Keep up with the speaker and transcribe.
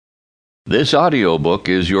This audiobook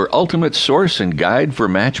is your ultimate source and guide for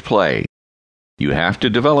match play. You have to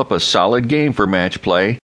develop a solid game for match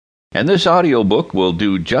play, and this audiobook will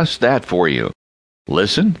do just that for you.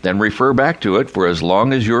 Listen, then refer back to it for as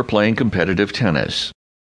long as you're playing competitive tennis.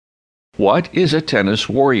 What is a tennis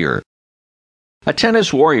warrior? A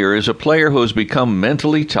tennis warrior is a player who has become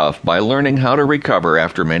mentally tough by learning how to recover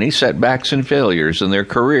after many setbacks and failures in their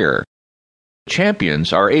career.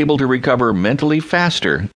 Champions are able to recover mentally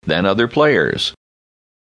faster than other players.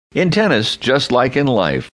 In tennis, just like in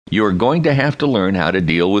life, you are going to have to learn how to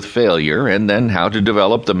deal with failure and then how to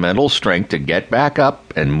develop the mental strength to get back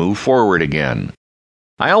up and move forward again.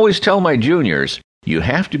 I always tell my juniors, you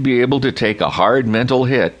have to be able to take a hard mental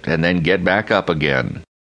hit and then get back up again.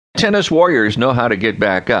 Tennis warriors know how to get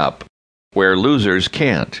back up, where losers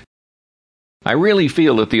can't. I really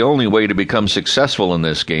feel that the only way to become successful in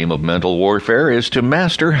this game of mental warfare is to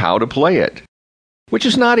master how to play it, which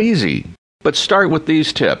is not easy, but start with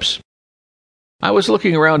these tips. I was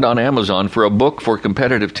looking around on Amazon for a book for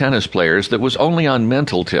competitive tennis players that was only on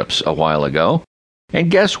mental tips a while ago,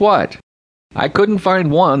 and guess what? I couldn't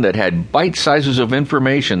find one that had bite sizes of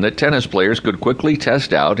information that tennis players could quickly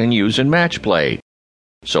test out and use in match play.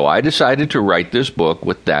 So I decided to write this book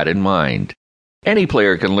with that in mind. Any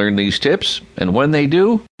player can learn these tips, and when they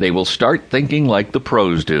do, they will start thinking like the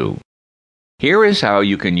pros do. Here is how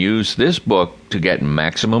you can use this book to get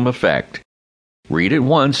maximum effect. Read it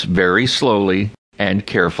once very slowly and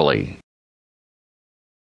carefully.